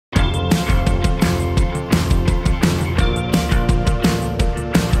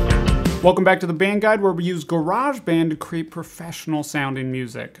Welcome back to the Band Guide, where we use GarageBand to create professional sounding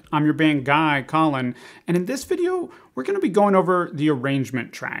music. I'm your band guy, Colin, and in this video, we're going to be going over the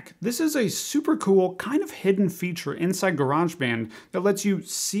arrangement track. This is a super cool, kind of hidden feature inside GarageBand that lets you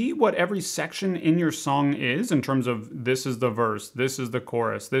see what every section in your song is in terms of this is the verse, this is the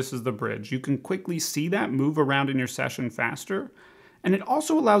chorus, this is the bridge. You can quickly see that move around in your session faster. And it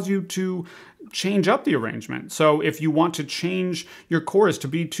also allows you to change up the arrangement. So if you want to change your chorus to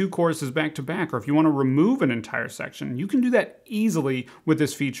be two choruses back to back, or if you want to remove an entire section, you can do that easily with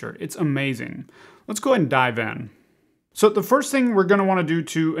this feature. It's amazing. Let's go ahead and dive in. So the first thing we're going to want to do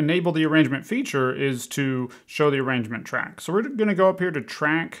to enable the arrangement feature is to show the arrangement track. So we're going to go up here to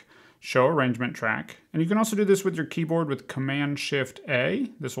Track, Show Arrangement Track. And you can also do this with your keyboard with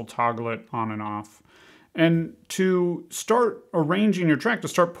Command-Shift-A. This will toggle it on and off. And to start arranging your track, to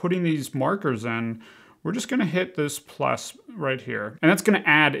start putting these markers in, we're just going to hit this plus right here. And that's going to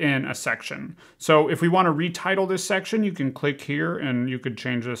add in a section. So if we want to retitle this section, you can click here and you could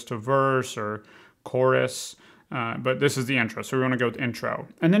change this to verse or chorus. But this is the intro, so we want to go with intro.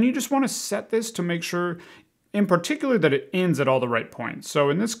 And then you just want to set this to make sure, in particular, that it ends at all the right points. So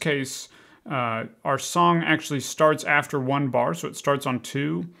in this case, our song actually starts after one bar, so it starts on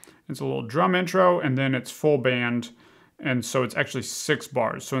 2. It's a little drum intro, and then it's full band, and so it's actually 6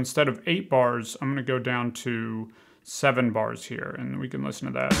 bars. So instead of 8 bars, I'm going to go down to 7 bars here, and we can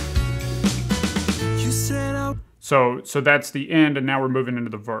listen to that. So that's the end, and now we're moving into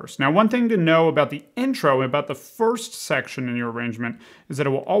the verse. Now, one thing to know about the intro, about the first section in your arrangement, is that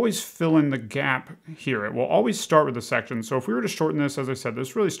it will always fill in the gap here. It will always start with a section. So if we were to shorten this, as I said,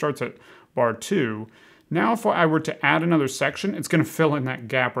 this really starts at bar 2. Now if I were to add another section, it's going to fill in that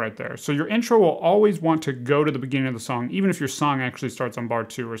gap right there. So your intro will always want to go to the beginning of the song, even if your song actually starts on bar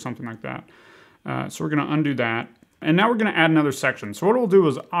 2 or something like that. So we're going to undo that. And now we're going to add another section. So what it will do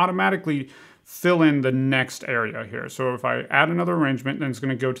is automatically fill in the next area here. So if I add another arrangement, then it's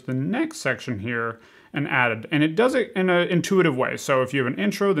going to go to the next section here and add it. And it does it in an intuitive way. So if you have an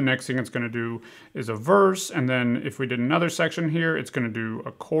intro, the next thing it's going to do is a verse. And then if we did another section here, it's going to do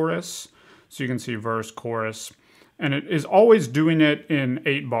a chorus. So you can see verse, chorus, and it is always doing it in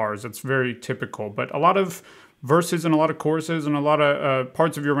 8 bars. It's very typical, but a lot of verses and a lot of choruses and a lot of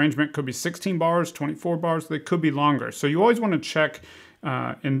parts of your arrangement could be 16 bars, 24 bars, they could be longer. So you always want to check,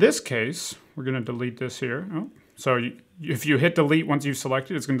 in this case, we're going to delete this here. If you hit delete once you've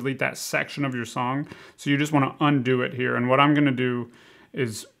selected, it's going to delete that section of your song. So you just want to undo it here. And what I'm going to do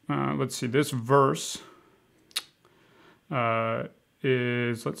is, let's see, this verse,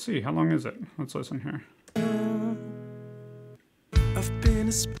 let's see, how long is it? Let's listen here.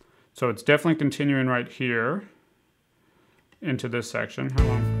 So it's definitely continuing right here into this section. How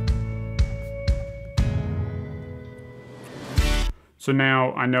long? So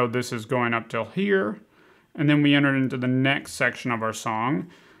now I know this is going up till here, and then we enter into the next section of our song.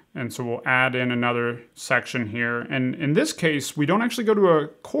 And so we'll add in another section here. And in this case, we don't actually go to a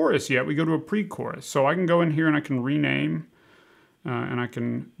chorus yet, we go to a pre-chorus. So I can go in here and I can rename. And I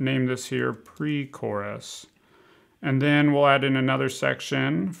can name this here pre-chorus. And then we'll add in another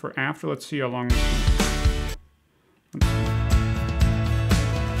section for after. Let's see how long.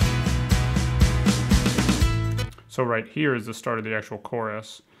 So right here is the start of the actual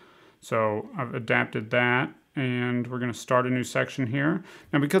chorus. So I've adapted that, and we're going to start a new section here.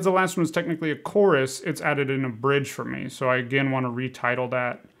 Now because the last one was technically a chorus, it's added in a bridge for me. So I again want to retitle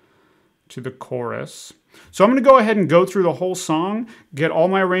that to the chorus. So I'm going to go ahead and go through the whole song, get all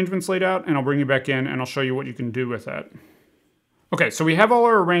my arrangements laid out, and I'll bring you back in and I'll show you what you can do with it. Okay, so we have all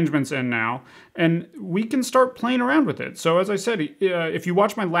our arrangements in now, and we can start playing around with it. So as I said, if you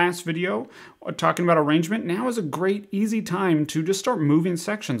watch my last video talking about arrangement, now is a great, easy time to just start moving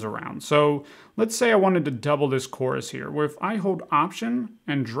sections around. So let's say I wanted to double this chorus here, where if I hold Option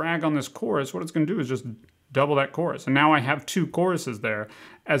and drag on this chorus, what it's going to do is just double that chorus. And now I have 2 choruses there.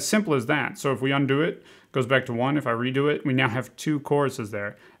 As simple as that. So if we undo it, it goes back to 1. If I redo it, we now have 2 choruses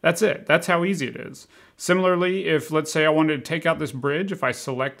there. That's it. That's how easy it is. Similarly, if let's say I wanted to take out this bridge, if I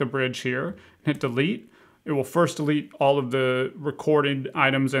select the bridge here and hit delete, it will first delete all of the recorded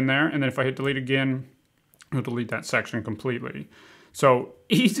items in there. And then if I hit delete again, it'll delete that section completely. So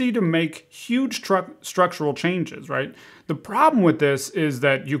easy to make huge structural changes, right? The problem with this is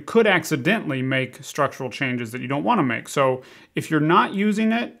that you could accidentally make structural changes that you don't want to make. So if you're not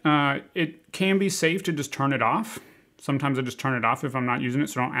using it, it can be safe to just turn it off. Sometimes I just turn it off if I'm not using it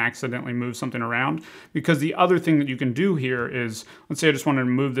so I don't accidentally move something around. Because the other thing that you can do here is, let's say I just wanted to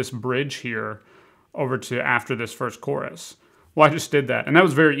move this bridge here over to after this first chorus. Well, I just did that, and that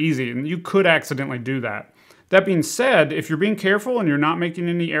was very easy, and you could accidentally do that. That being said, if you're being careful and you're not making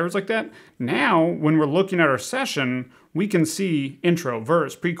any errors like that, now when we're looking at our session, we can see intro,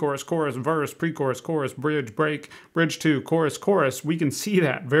 verse, pre-chorus, chorus, verse, pre-chorus, chorus, bridge, break, bridge 2, chorus, chorus. We can see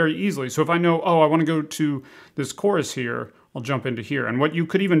that very easily. So if I know, oh, I want to go to this chorus here, I'll jump into here. And what you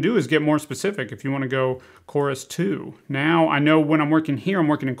could even do is get more specific. If you want to go chorus 2, now I know when I'm working here, I'm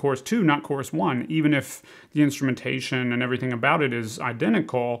working in chorus 2, not chorus 1. Even if the instrumentation and everything about it is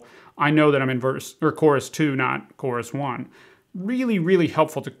identical, I know that I'm in verse or chorus 2, not chorus 1. Really, really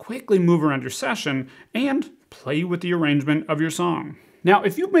helpful to quickly move around your session and play with the arrangement of your song. Now,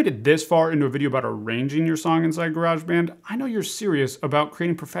 if you've made it this far into a video about arranging your song inside GarageBand, I know you're serious about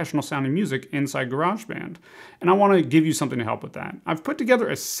creating professional sounding music inside GarageBand, and I want to give you something to help with that. I've put together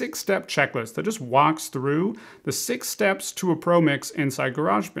a 6-step checklist that just walks through the 6 steps to a pro mix inside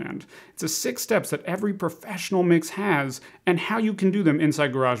GarageBand. It's the 6 steps that every professional mix has and how you can do them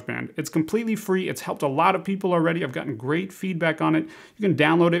inside GarageBand. It's completely free. It's helped a lot of people already. I've gotten great feedback on it. You can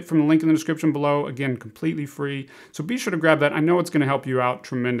download it from the link in the description below. Again, completely free. So be sure to grab that. I know it's going to help you out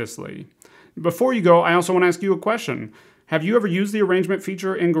tremendously. Before you go, I also want to ask you a question. Have you ever used the arrangement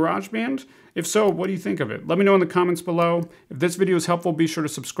feature in GarageBand? If so, what do you think of it? Let me know in the comments below. If this video is helpful, be sure to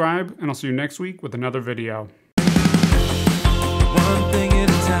subscribe, and I'll see you next week with another video.